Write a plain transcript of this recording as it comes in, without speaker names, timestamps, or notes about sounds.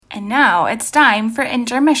Now it's time for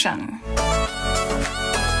intermission.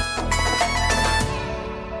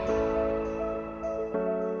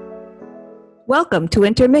 Welcome to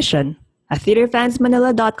Intermission, a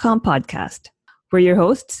TheaterFansManila.com podcast. We're your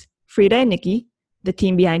hosts, Frida and Nikki, the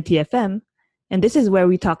team behind TFM, and this is where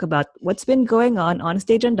we talk about what's been going on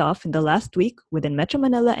stage and off in the last week within Metro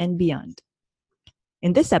Manila and beyond.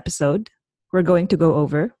 In this episode, we're going to go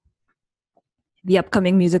over the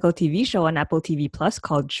upcoming musical TV show on Apple TV Plus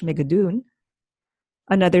called Schmigadoon,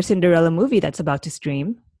 another Cinderella movie that's about to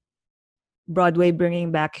stream, Broadway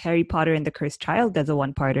bringing back Harry Potter and the Cursed Child as a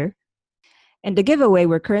one-parter, and the giveaway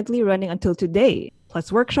we're currently running until today,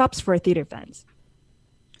 plus workshops for theater fans.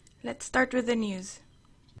 Let's start with the news.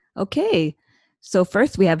 Okay, so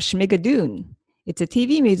first we have Schmigadoon. It's a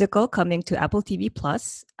TV musical coming to Apple TV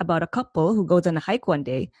Plus about a couple who goes on a hike one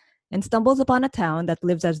day and stumbles upon a town that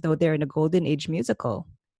lives as though they're in a golden age musical.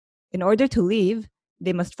 In order to leave,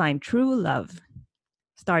 they must find true love.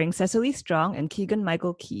 Starring Cecily Strong and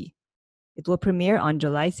Keegan-Michael Key. It will premiere on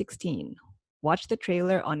July 16. Watch the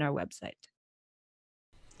trailer on our website.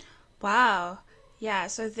 Wow. Yeah,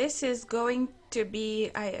 so this is going to be,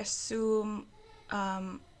 I assume, a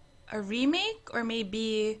remake or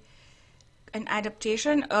maybe an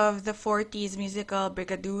adaptation of the 40s musical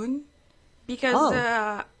Brigadoon.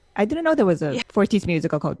 Because I didn't know there was a 40s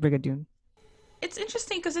musical called Brigadoon. It's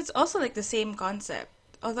interesting because it's also like the same concept.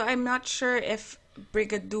 Although I'm not sure if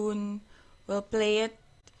Brigadoon will play it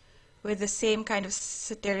with the same kind of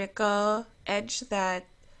satirical edge that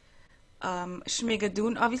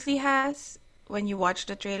Schmigadoon obviously has when you watch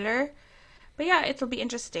the trailer. But yeah, it'll be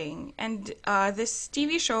interesting. And this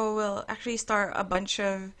TV show will actually star a bunch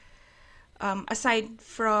of, aside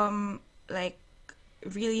from like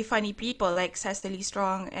really funny people like Cecily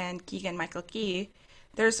Strong and Keegan-Michael Key,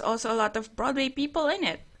 there's also a lot of Broadway people in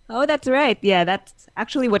it. Oh, that's right. Yeah, that's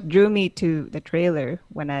actually what drew me to the trailer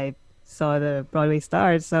when I saw the Broadway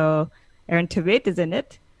stars. So Aaron Tveit is in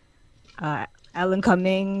it. Alan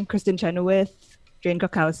Cumming, Kristen Chenoweth, Jane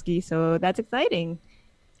Krakowski. So that's exciting.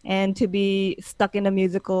 And to be stuck in a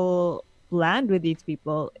musical land with these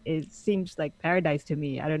people, it seems like paradise to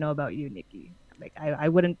me. I don't know about you, Nikki. Like I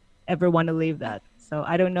wouldn't ever want to leave that. So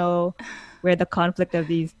I don't know where the conflict of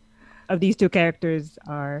these two characters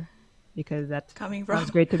are, because that coming from.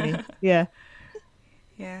 Sounds great to me. Yeah.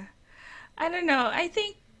 Yeah. I don't know. I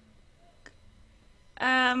think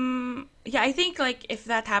I think like if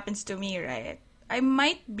that happens to me, right, I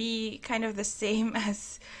might be kind of the same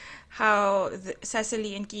as how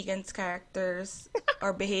Cecily and Keegan's characters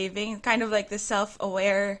are behaving, kind of like the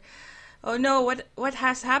self-aware, oh no, what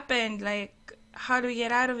has happened? Like, how do we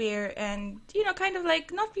get out of here? And, kind of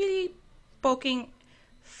like not really poking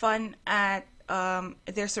fun at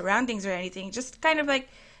their surroundings or anything, just kind of like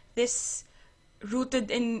this rooted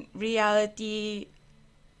in reality,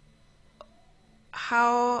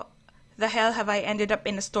 how the hell have I ended up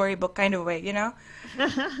in a storybook kind of way, Yeah.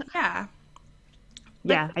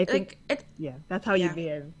 Yeah, But, I think like, that's how you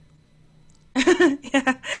behave.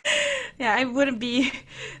 yeah, I wouldn't be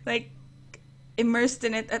like immersed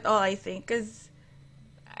in it at all, I think, because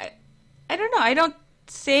I don't know, I don't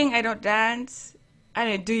sing, I don't dance. I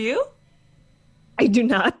don't know, do you? I do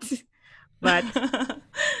not, but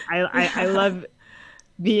I love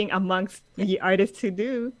being amongst the artists who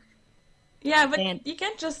do. Yeah, but And you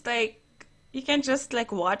can't just like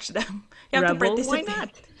watch them. You have to Rebel, why participate.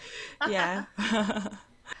 not? Yeah.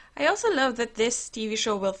 I also love that this TV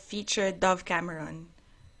show will feature Dove Cameron.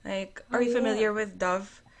 Like, are you familiar with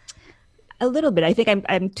Dove? A little bit. I think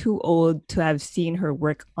I'm too old to have seen her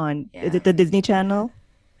work on is it the Disney Channel?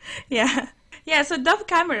 Yeah. Yeah, so Dove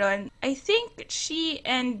Cameron, I think she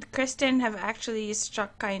and Kristen have actually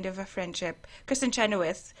struck kind of a friendship, Kristen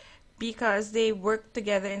Chenoweth, because they worked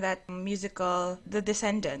together in that musical, The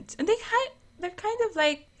Descendants. And they're kind of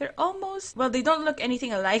like, they're almost, well, they don't look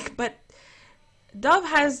anything alike, but Dove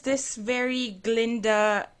has this very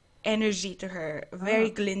Glinda energy to her, very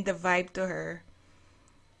Glinda vibe to her.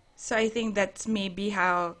 So I think that's maybe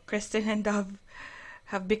how Kristen and Dove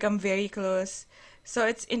have become very close. So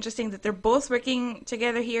it's interesting that they're both working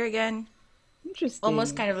together here again. Interesting.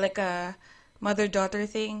 Almost kind of like a mother-daughter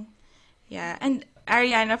thing. Yeah, and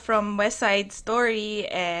Ariana from West Side Story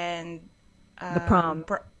and The Prom.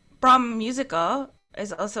 Prom musical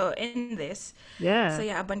is also in this. Yeah. So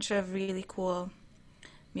yeah, a bunch of really cool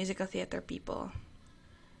musical theater people.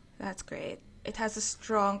 That's great. It has a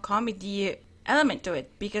strong comedy element to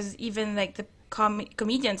it because even like the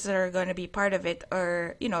comedians that are going to be part of it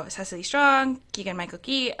are, Cecily Strong, Keegan-Michael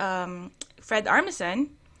Key, Fred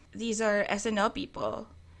Armisen. These are SNL people.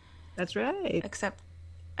 That's right. Except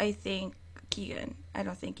I think Keegan. I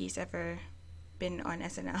don't think he's ever been on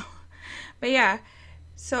SNL. But yeah,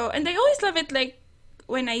 so, and I always love it, like,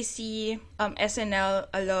 when I see SNL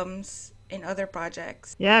alums in other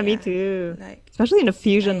projects. Yeah, me too. Like, Especially in a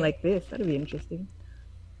fusion I- like this. That'd be interesting.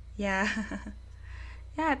 yeah.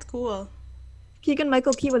 Yeah, it's cool. Keegan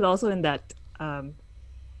Michael Key was also in that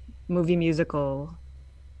movie musical.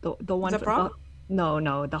 The one The Prom?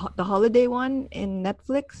 the holiday one in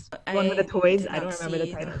Netflix. The one with the I toys. did I don't not remember the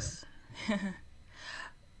see title. those.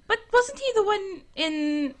 But wasn't he the one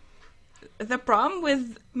in The Prom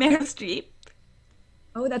with Meryl Streep?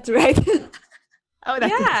 Oh, that's right. Oh,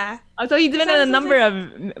 that's it. Yeah. Oh, so he's been I in a was number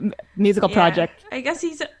like- of musical Yeah, projects. I guess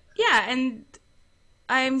he's yeah, and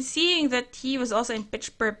I'm seeing that he was also in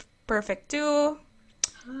Perfect 2,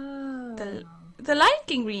 the Lion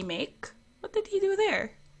King remake. What did he do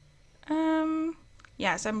there?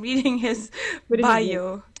 Yes, I'm reading his What did he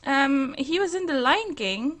bio. He was in the Lion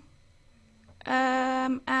King.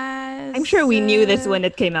 As I'm sure we knew this when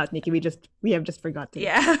it came out, Nikki. We have just forgotten.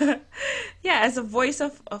 yeah, yeah, as a voice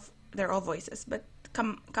of they're all voices, but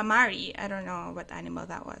Kamari, I don't know what animal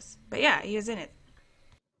that was, but yeah, he was in it.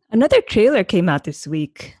 Another trailer came out this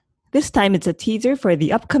week. This time it's a teaser for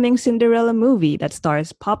the upcoming Cinderella movie that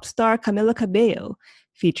stars pop star Camila Cabello,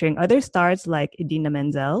 featuring other stars like Idina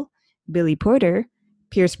Menzel, Billy Porter,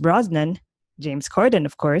 Pierce Brosnan, James Corden,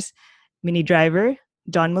 of course, Minnie Driver,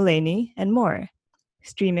 John Mulaney, and more.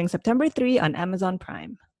 Streaming September 3 on Amazon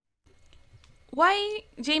Prime. Why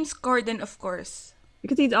James Corden, of course?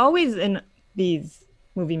 Because he's always in these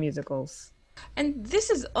movie musicals. And this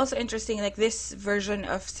is also interesting, like this version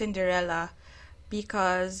of Cinderella,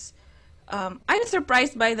 because I'm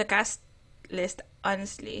surprised by the cast list,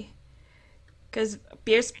 honestly. Because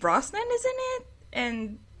Pierce Brosnan is in it,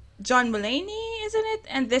 and John Mulaney is in it,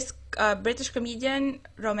 and this British comedian,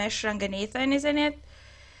 Ramesh Ranganathan, is in it,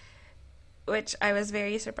 which I was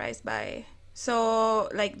very surprised by. So,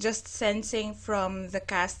 like, just sensing from the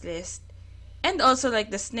cast list, and also,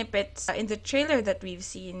 like, the snippets in the trailer that we've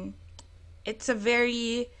seen, it's a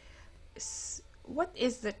very... What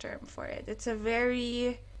is the term for it? It's a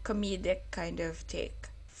very comedic kind of take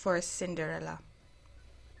for Cinderella.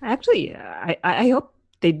 Actually, I hope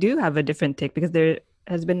they do have a different take because there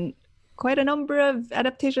has been quite a number of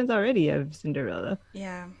adaptations already of Cinderella.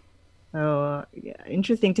 Yeah. So, yeah,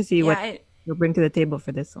 interesting to see what you'll bring to the table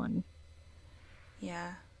for this one.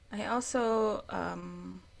 Yeah. I also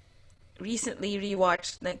recently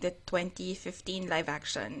rewatched like the 2015 live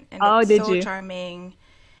action, and it's did so you? charming.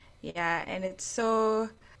 Yeah, and it's so...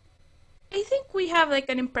 I think we have like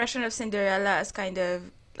an impression of Cinderella as kind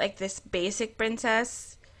of like this basic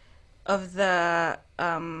princess of the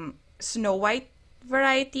Snow White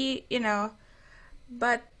variety, you know.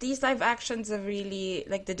 But these live actions have really,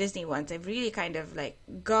 like the Disney ones, they've really kind of like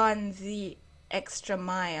gone the extra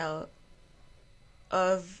mile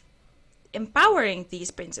of empowering these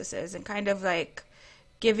princesses and kind of like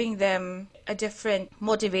giving them a different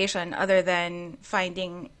motivation other than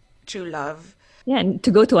finding true love. Yeah, and to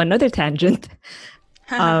go to another tangent,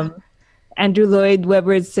 Andrew Lloyd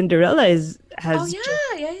Webber's Cinderella has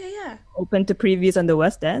Yeah. opened to previews on the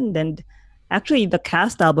West End, and actually the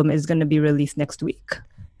cast album is going to be released next week.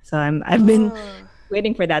 So I've been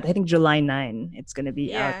waiting for that. I think July 9 it's going to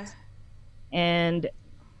be out, and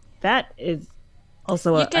that is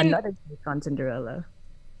also another take on Cinderella.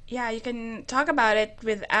 Yeah, you can talk about it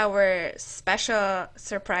with our special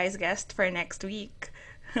surprise guest for next week.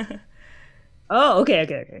 Oh,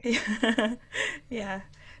 okay. Yeah.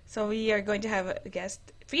 So we are going to have a guest.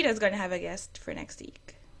 Frida's going to have a guest for next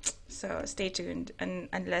week. So stay tuned,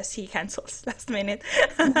 unless he cancels last minute.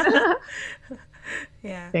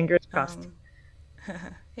 Yeah. Fingers crossed.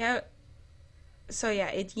 Yeah. So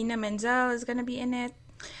yeah, Idina Menzel is going to be in it.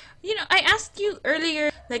 You know, I asked you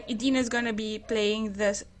earlier, like Idina's going to be playing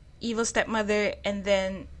the evil stepmother, and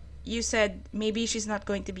then you said maybe she's not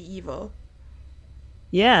going to be evil.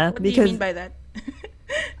 Yeah, What because do you mean by that?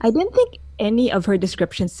 I didn't think any of her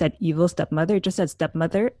descriptions said evil stepmother. It just said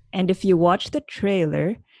stepmother. And if you watch the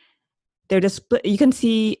trailer, you can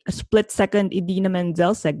see a split-second Idina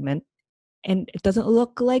Menzel segment, and it doesn't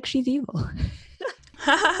look like she's evil.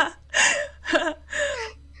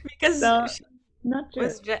 Because So, not sure.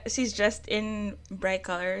 she's dressed in bright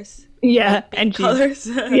colors. Yeah, Pink and colors.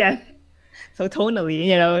 yeah. So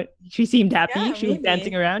tonally, she seemed happy. Yeah, She was maybe.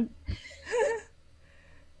 dancing around.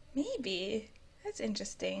 Maybe. That's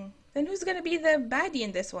interesting. Then who's gonna be the baddie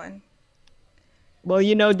in this one? Well,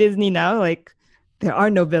 Disney now, like, there are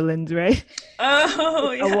no villains, right?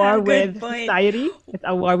 Oh, A war good with point. society. It's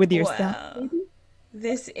a war with yourself. Wow.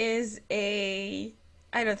 This is a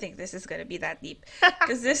I don't think this is gonna be that deep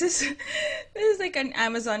because this is like an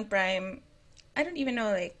Amazon Prime. I don't even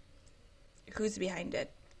know like who's behind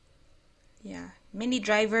it. Yeah, Minnie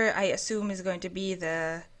Driver. I assume is going to be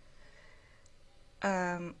the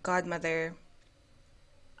godmother.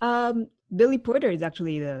 Billy Porter is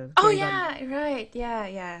actually the Oh fairy godmother. yeah, right. Yeah,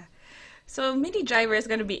 yeah. So Minnie Driver is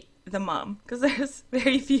gonna be the mom because there's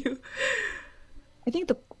very few. I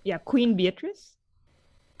think Queen Beatrice.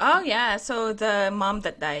 Oh yeah, so the mom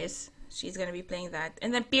that dies, she's gonna be playing that,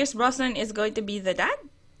 and then Pierce Brosnan is going to be the dad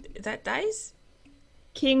that dies.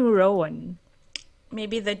 King Rowan.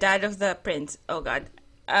 Maybe the dad of the prince. Oh God.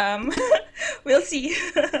 Um, we'll see.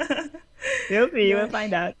 We'll see. We'll Gosh.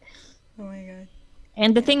 find out. Oh my God.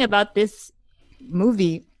 And the thing about this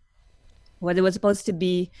movie was it was supposed to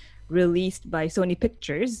be released by Sony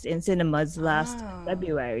Pictures in cinemas last Oh.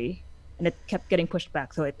 February, and it kept getting pushed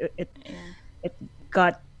back. So Yeah. it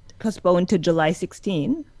got postponed to July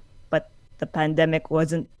 16, but the pandemic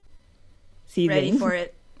wasn't Ready seizing. for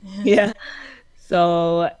it. Yeah.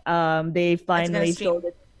 So they It's gonna finally stream. sold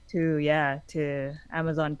it to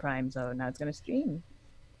Amazon Prime. So now it's gonna stream.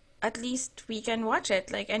 At least we can watch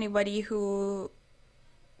it. Like anybody who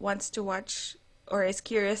wants to watch or is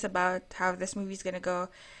curious about how this movie's gonna go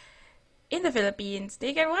in the Philippines,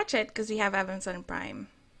 they can watch it because we have Amazon Prime.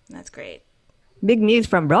 That's great. Big news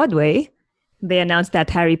from Broadway. They announced that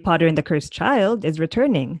Harry Potter and the Cursed Child is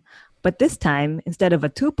returning, but this time instead of a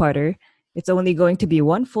two-parter, it's only going to be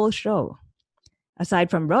one full show.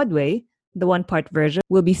 Aside from Broadway, the one-part version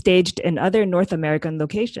will be staged in other North American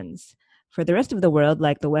locations. For the rest of the world,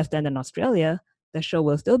 like the West End and Australia, the show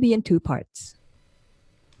will still be in two parts.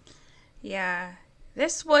 Yeah,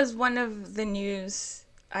 this was one of the news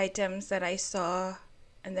items that I saw,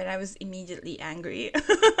 and then I was immediately angry.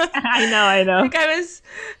 I know. Like I was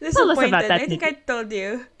Tell us about disappointed. that, I think I Nikki. told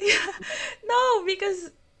you. Yeah. No,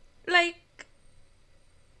 because like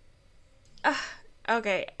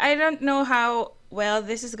okay, I don't know how well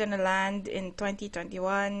this is gonna land in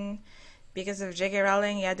 2021 because of J.K.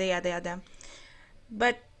 Rowling, yada yada yada.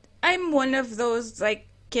 But I'm one of those like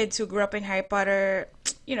kids who grew up in Harry Potter,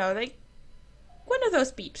 like one of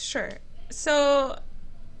those peeps, sure. So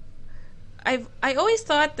I always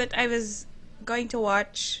thought that I was going to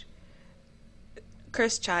watch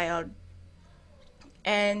Cursed Child,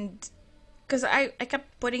 and because I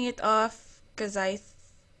kept putting it off because I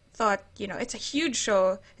thought it's a huge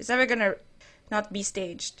show, it's never gonna not be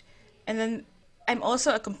staged, and then I'm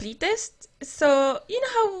also a completist, so you know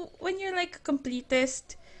how when you're like a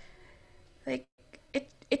completist, like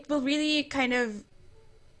it will really kind of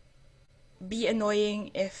be annoying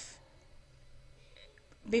if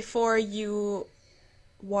before you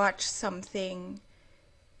watch something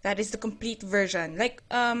that is the complete version, like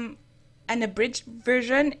an abridged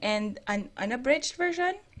version and an unabridged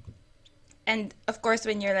version. And of course,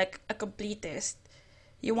 when you're like a completist,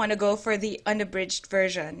 you want to go for the unabridged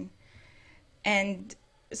version. And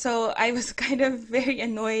so I was kind of very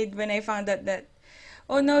annoyed when I found out that,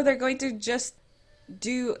 oh no, they're going to just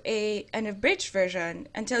do an abridged version,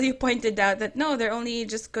 until you pointed out that no, they're only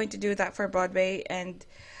just going to do that for Broadway and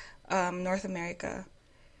North America.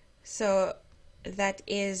 So that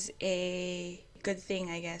is a good thing,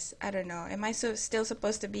 I guess. I don't know. Am I still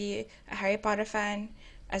supposed to be a Harry Potter fan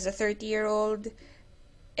as a 30-year-old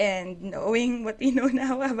and knowing what we know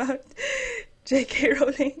now about J.K.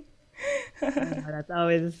 Rowling? I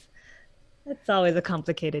know that's always a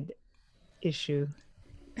complicated issue,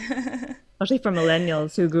 especially for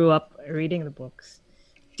millennials who grew up reading the books.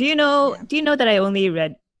 Do you know? Yeah. Do you know that I only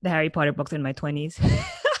read the Harry Potter books in my 20s?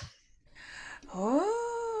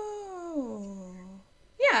 Oh.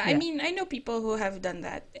 Yeah, I Yeah. mean, I know people who have done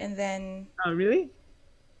that. And then, Oh, really?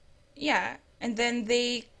 yeah, and then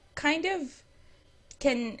they kind of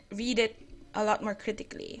can read it a lot more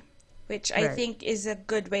critically, which I Right. think is a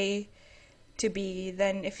good way to be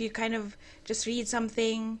than if you kind of just read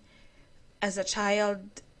something as a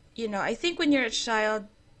child. I think when you're a child,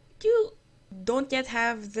 you don't yet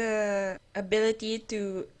have the ability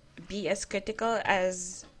to be as critical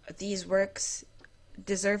as these works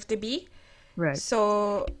deserve to be. Right.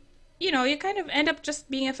 So, you kind of end up just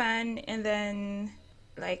being a fan, and then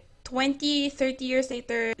like 20, 30 years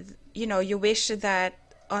later, you wish that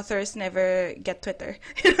authors never get Twitter.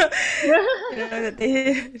 That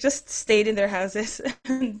they just stayed in their houses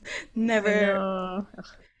and I never. know.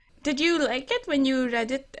 Did you like it when you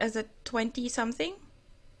read it as a 20 something?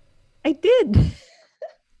 I did.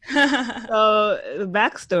 So the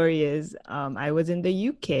backstory is, I was in the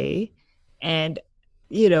UK, and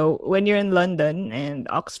when you're in London and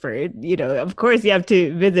Oxford, of course you have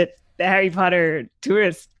to visit the Harry Potter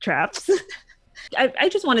tourist traps. I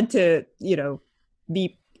just wanted to,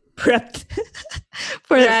 be prepped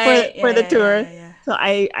for Right. for Yeah, the yeah, yeah, tour. yeah, yeah. So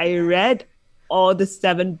I Yeah. read all the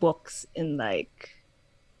 7 books in like,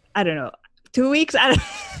 I don't know, 2 weeks. I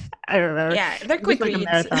don't remember. Yeah, they're It was quick like a reads.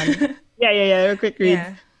 marathon. Yeah, they're quick reads.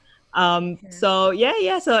 Yeah. Yeah. So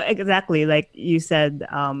yeah, so exactly like you said,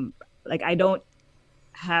 like I don't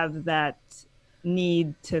have that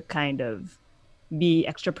need to kind of be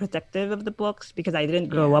extra protective of the books because I didn't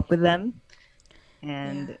grow Yeah. up with them. Yeah.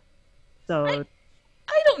 And I so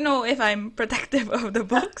I don't know if I'm protective of the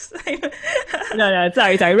books. no,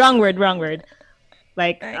 sorry, wrong word.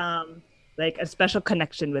 Like Right? like a special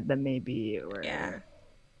connection with them maybe, Yeah. or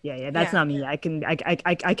yeah, that's Yeah. not me. I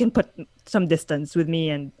can put some distance with me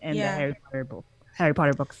and the Yeah. Harry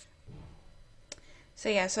Potter books. So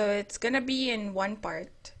yeah, so it's gonna be in one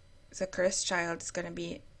part. The Cursed Child is gonna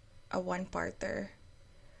be a one-parter.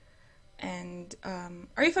 And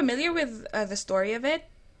are you familiar with the story of it,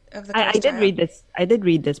 of the I Cursed did Child? read this. I did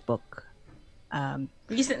read this book. Um,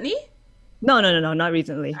 Recently? no, not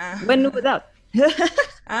recently. When it was Uh, out.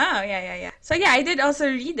 oh, yeah, yeah, yeah. So yeah, I did also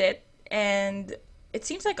read it, and it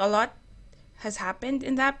seems like a lot has happened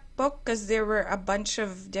in that book because there were a bunch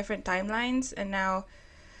of different timelines, and now,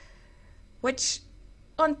 which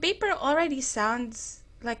on paper already sounds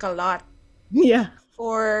like a lot Yeah.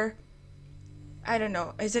 for, I don't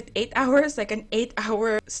know, is it 8 hours? Like an 8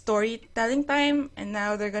 hour storytelling time, and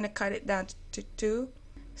now they're gonna cut it down to two.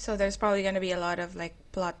 So there's probably gonna be a lot of like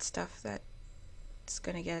plot stuff that's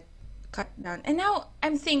gonna get cut down. And now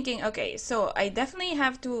I'm thinking, okay, so I definitely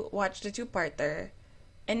have to watch the two-parter.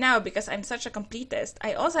 And now because I'm such a completist,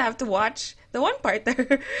 I also have to watch the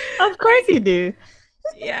one-parter. Of course you Like, do.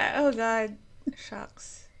 yeah, oh God.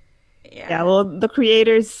 Shucks. Yeah, Yeah. well, the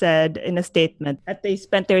creators said in a statement that they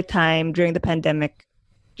spent their time during the pandemic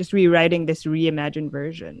just rewriting this reimagined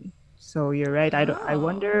version. So you're right. I Oh.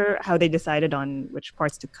 wonder how they decided on which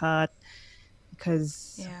parts to cut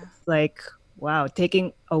because Yeah. it's like, wow,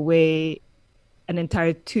 taking away an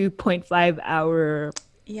entire 2.5 hour.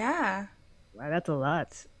 Yeah. Wow, that's a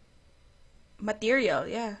lot. Material,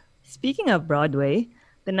 yeah. Speaking of Broadway,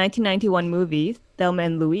 the 1991 movie Thelma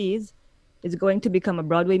and Louise is going to become a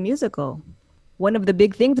Broadway musical. One of the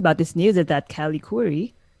big things about this news is that Callie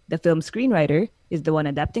Khouri, the film screenwriter, is the one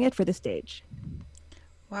adapting it for the stage.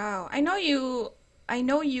 Wow. I know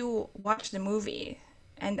you watched the movie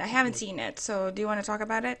and I haven't seen it. So do you want to talk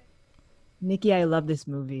about it? Nikki, I love this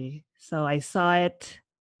movie. So I saw it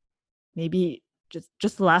maybe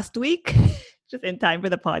just last week, just in time for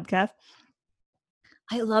the podcast.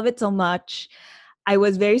 I love it so much. I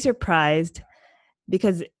was very surprised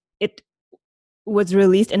because it was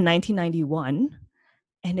released in 1991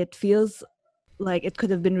 and it feels like it could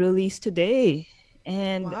have been released today.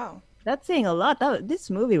 And Wow. that's saying a lot. This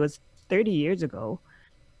movie was 30 years ago.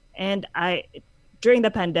 And during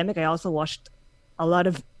the pandemic, I also watched a lot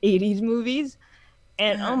of 80s movies.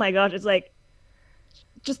 And oh Uh-huh. my gosh, it's like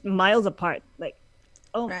just miles apart. Like,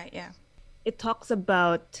 oh, Right, yeah. it talks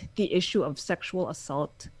about the issue of sexual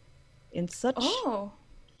assault in such, Oh.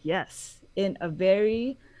 yes, in a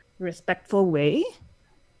very respectful way.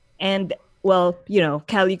 And well,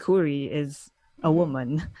 Callie Khouri is a Mm-hmm.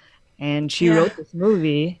 woman and she Yeah. wrote this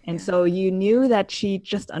movie. And Yeah. so you knew that she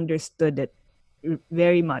just understood it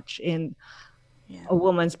very much in Yeah. a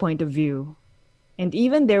woman's point of view. And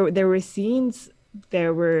even there were scenes,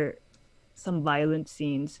 there were some violent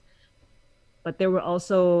scenes, but there were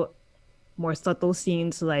also more subtle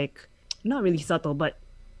scenes, like not really subtle, but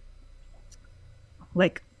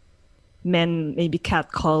like men maybe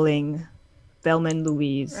catcalling Thelma and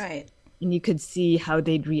Louise. Right. And you could see how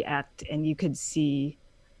they'd react and you could see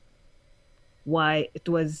why it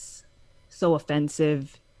was so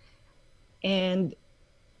offensive. And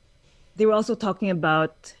they were also talking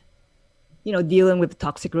about, dealing with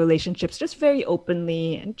toxic relationships just very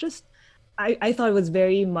openly and just I thought it was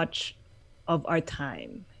very much of our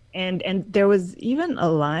time. And there was even a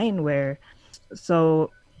line where so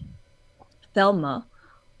Thelma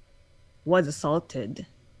was assaulted.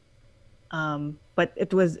 But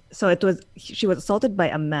she was assaulted by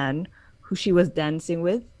a man who she was dancing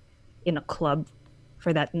with in a club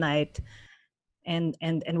for that night. And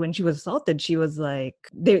when she was assaulted, she was like,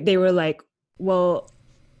 they were like, well,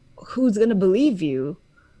 who's gonna believe you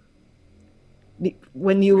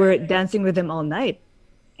when you were Right. dancing with him all night?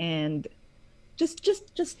 And just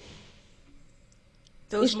Those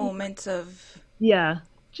issues, moments of, yeah,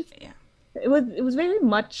 just yeah. it was very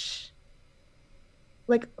much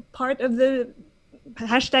like part of the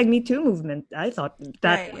hashtag Me Too movement. I thought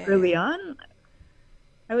that Right, yeah, early yeah. on,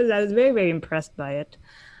 I was very very impressed by it,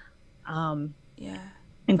 Yeah.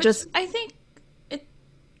 and Which just I think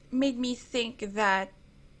made me think that,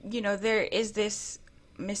 there is this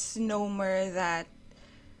misnomer that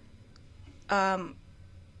um,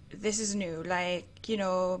 this is new, like,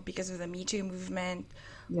 because of the Me Too movement,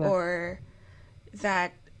 Yeah. or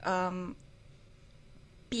that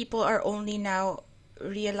people are only now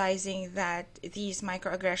realizing that these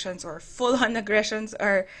microaggressions or full-on aggressions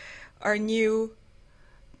are new.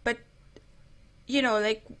 But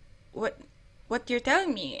like what what you're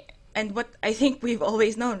telling me, and what I think we've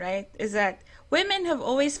always known, right, is that women have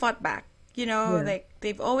always fought back. Yeah. Like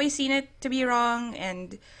they've always seen it to be wrong,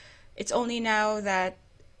 and it's only now that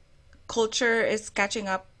culture is catching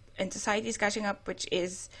up and society is catching up, which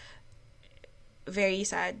is very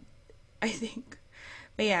sad, I think.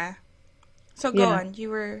 But yeah. So go Yeah. on. You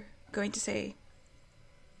were going to say.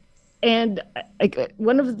 And like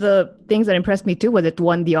one of the things that impressed me too was it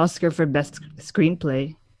won the Oscar for best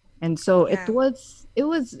screenplay. And so Yeah. it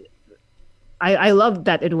was I loved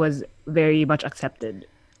that it was very much accepted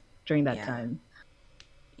during that Yeah. time.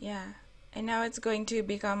 Yeah. And now it's going to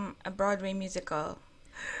become a Broadway musical.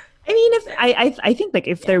 I mean, if So, I think like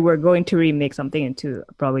if yeah. they were going to remake something into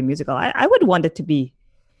a Broadway musical, I would want it to be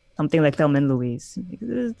something like Thelma and Louise. It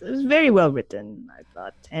was very well written, I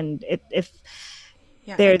thought. And if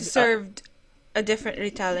Yeah. It there's deserved a different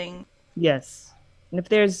retelling. yes, and if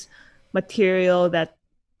there's material that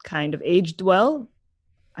kind of aged well,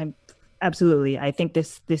 I'm absolutely. I think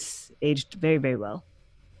this aged very, very well.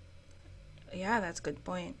 Yeah, that's a good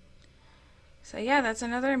point. So yeah, that's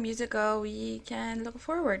another musical we can look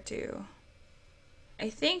forward to. I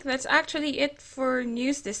think that's actually it for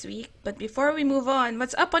news this week. But before we move on,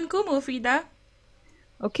 what's up on Kumu, Frida?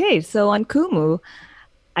 Okay, so on Kumu,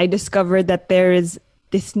 I discovered that there is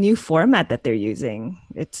this new format that they're using.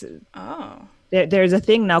 It's Oh. there's a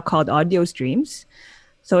thing now called audio streams.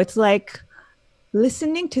 So it's like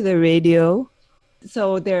listening to the radio.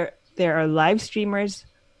 So there are live streamers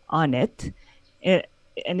on it, and,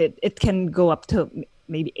 it can go up to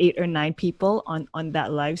maybe 8 or 9 people on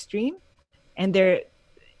that live stream, and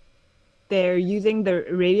they're using the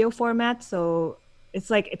radio format. So it's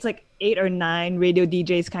like 8 or 9 radio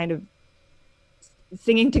DJs kind of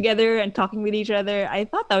singing together and talking with each other. I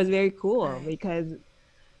thought that was very cool Right. because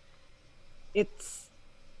it's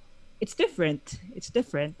it's different. It's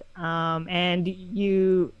different. And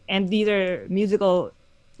these are musical.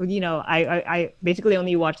 I basically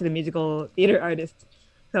only watch the musical theater artists,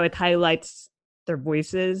 so it highlights their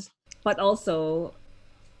voices, but also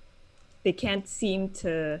they can't seem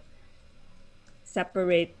to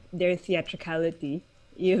separate their theatricality,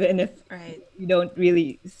 even if Right. you don't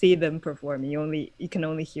really see them perform. You can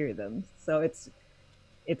only hear them. So it's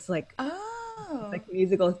like Oh.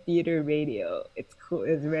 musical theater radio. It's cool.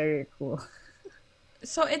 It's very cool.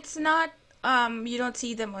 So it's not you don't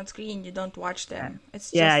see them on screen, you don't watch Yeah, them.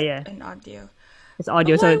 It's yeah, just yeah. an audio. It's But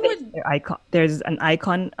audio. So why would there's an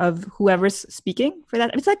icon of whoever's speaking for that.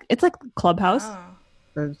 It's like Clubhouse. Oh.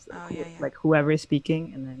 There's Oh yeah, yeah. like whoever is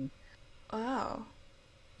speaking, and then Oh.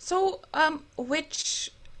 So which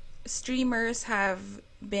streamers have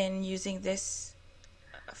been using this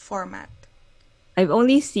format? I've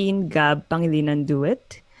only seen Gab Pangilinan do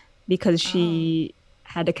it because Oh. she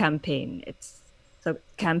had a campaign.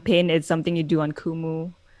 Campaign is something you do on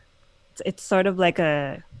Kumu. It's sort of like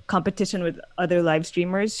a competition with other live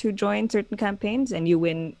streamers who join certain campaigns, and you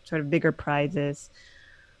win sort of bigger prizes.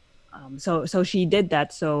 So she did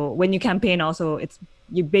that. So when you campaign, also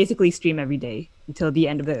you basically stream every day until the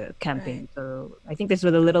end of the Right. campaign. So I think this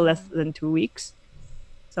was a little less than 2 weeks.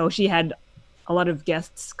 So she had a lot of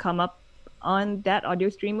guests come up on that audio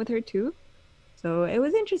stream with her too. So it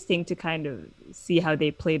was interesting to kind of see how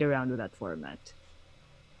they played around with that format.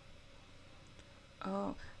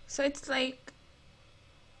 Oh. So it's like,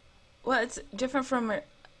 well, it's different from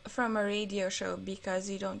a radio show because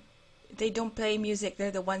they don't play music.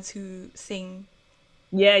 They're the ones who sing.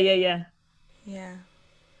 Yeah, yeah, yeah. Yeah.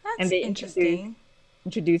 And That's they interesting.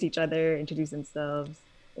 introduce each other, introduce themselves.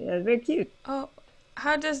 Yeah, very cute. Oh,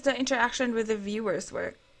 how does the interaction with the viewers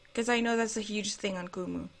work? Because I know that's a huge thing on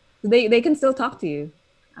Kumu. They can still talk to you.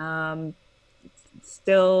 Um,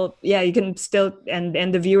 Still, yeah, you can still, and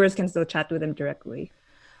the viewers can still chat with them directly.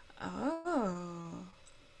 Oh.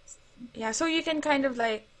 Yeah, so you can kind of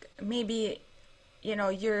like maybe you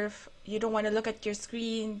don't want to look at your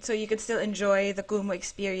screen, so you can still enjoy the Kumu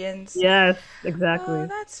experience. Yes, Oh, exactly.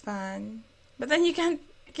 that's fun. But then you can't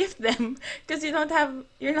gift them because you're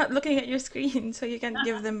not looking at your screen, so you can't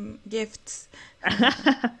give them gifts.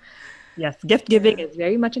 Yes, gift giving Yeah. is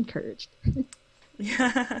very much encouraged.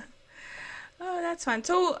 Yeah. Oh, that's fun.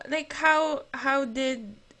 So, like, how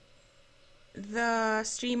did the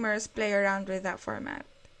streamers play around with that format?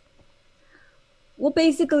 Well,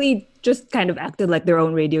 basically, just kind of acted like their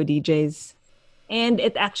own radio DJs. And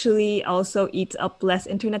it actually also eats up less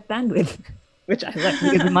internet bandwidth, which I like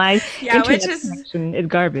because my Yeah, which internet is, connection is oh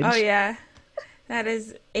garbage. yeah, that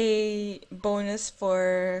is a bonus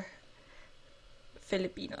for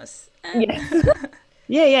Filipinos. Yes.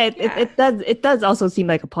 Yeah, yeah, Yeah. it does also seem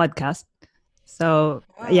like a podcast. So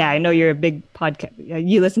yeah, Wow, I know yeah. you're a big podcast.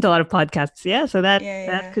 You listen to a lot of podcasts, yeah. So Yeah, that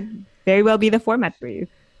yeah. could very well be the format for you.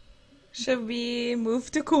 Should we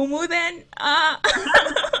move to Kumu then?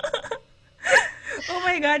 Oh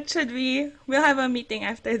my God, should we? We'll have a meeting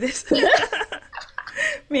after this.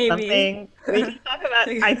 Maybe. Something we can talk about,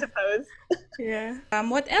 I suppose. Yeah.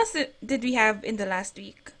 What else did we have in the last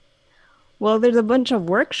week? Well, there's a bunch of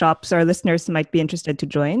workshops our listeners might be interested to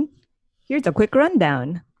join. Here's a quick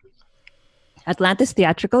rundown. Atlantis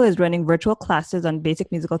Theatrical is running virtual classes on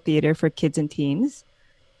basic musical theater for kids and teens.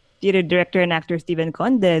 Theater director and actor Stephen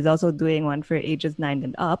Conde is also doing one for ages 9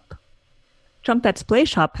 and up. Trumpet's Play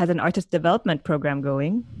Shop has an artist development program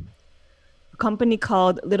going. A company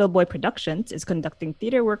called Little Boy Productions is conducting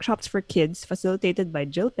theater workshops for kids facilitated by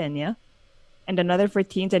Jill Pena, and another for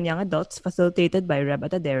teens and young adults facilitated by Reb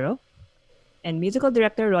Atadero. And musical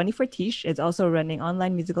director Ronnie Fortiche is also running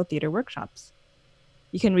online musical theater workshops.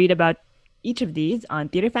 You can read about each of these on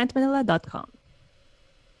theaterfansmanila.com.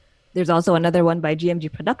 There's also another one by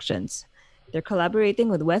GMG Productions. They're collaborating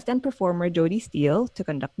with West End performer Jody Steele to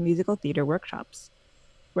conduct musical theater workshops.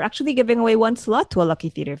 We're actually giving away one slot to a lucky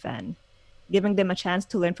theater fan, giving them a chance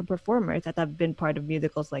to learn from performers that have been part of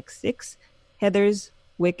musicals like Six, Heathers,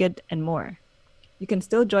 Wicked, and more. You can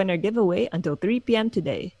still join our giveaway until 3 p.m.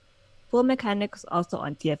 today. Full mechanics also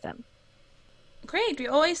on TFM. Great. We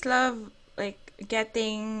always love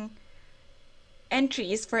getting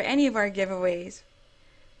entries for any of our giveaways.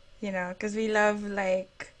 Because we love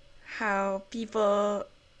how people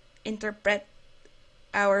interpret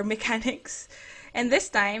our mechanics. And this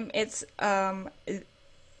time it's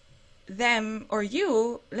them or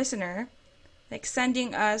you, listener,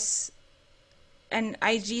 sending us an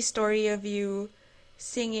IG story of you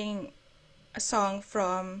singing a song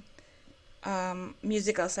from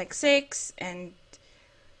musicals like Six and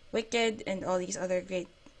Wicked and all these other great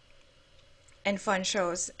and fun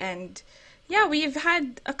shows. And yeah, we've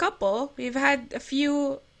had a couple. We've had a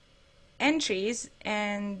few entries,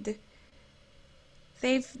 and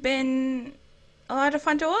they've been a lot of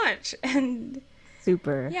fun to watch. And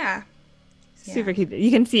Super. yeah, Super yeah, cute.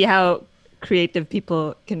 You can see how creative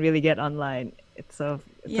people can really get online. It's so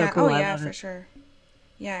yeah. Oh cool. I yeah, love for it. sure.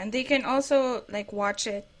 Yeah, and they can also watch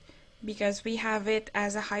it because we have it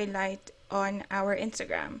as a highlight on our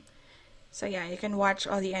Instagram. So yeah, you can watch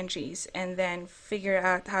all the entries and then figure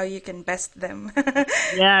out how you can best them.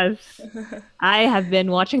 Yes. I have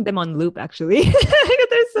been watching them on loop actually.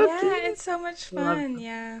 They're so Yeah, cute. it's so much Love fun. them.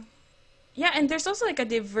 Yeah. Yeah, and there's also a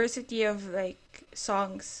diversity of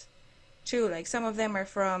songs too. Like some of them are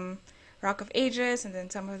from Rock of Ages and then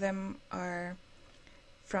some of them are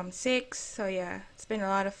from Six. So yeah, it's been a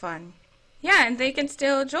lot of fun. Yeah, and they can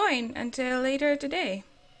still join until later today.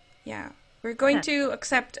 Yeah. We're going Yeah. to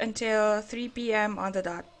accept until 3 p.m. on the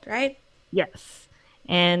dot, right? Yes.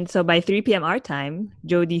 And so by 3 p.m. our time,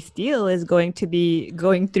 Jodie Steele is going to be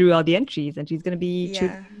going through all the entries and she's going to be Yeah.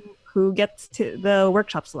 choosing who gets to the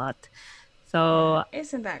workshop slot. Yeah. So,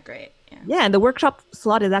 Isn't that great? Yeah. yeah, and the workshop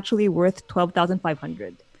slot is actually worth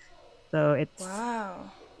 12,500. So Wow.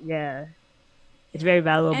 yeah, it's Yeah. very And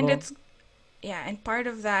valuable. it's yeah, and part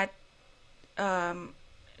of that um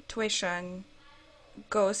tuition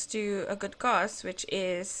goes to a good cause, which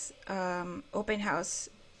is open house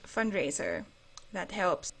fundraiser that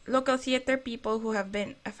helps local theater people who have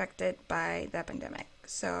been affected by the pandemic.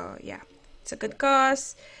 So yeah, it's a good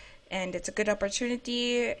cause and it's a good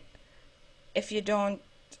opportunity. If you don't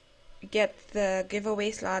get the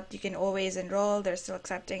giveaway slot, you can always enroll. They're still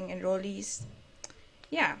accepting enrollees.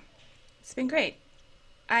 Yeah, it's been great.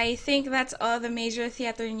 I think that's all the major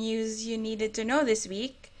theater news you needed to know this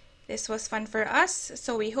week. This was fun for us,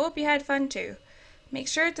 so we hope you had fun too. Make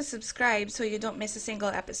sure to subscribe so you don't miss a single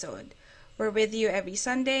episode. We're with you every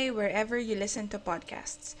Sunday wherever you listen to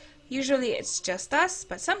podcasts. Usually it's just us,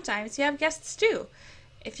 but sometimes we have guests too.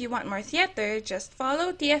 If you want more theater, just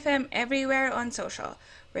follow TFM everywhere on social.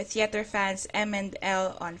 We're Theater Fans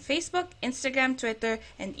M&L on Facebook, Instagram, Twitter,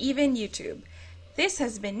 and even YouTube. This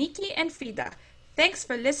has been Nikki and Frida. Thanks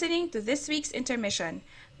for listening to this week's intermission.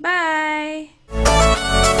 Bye!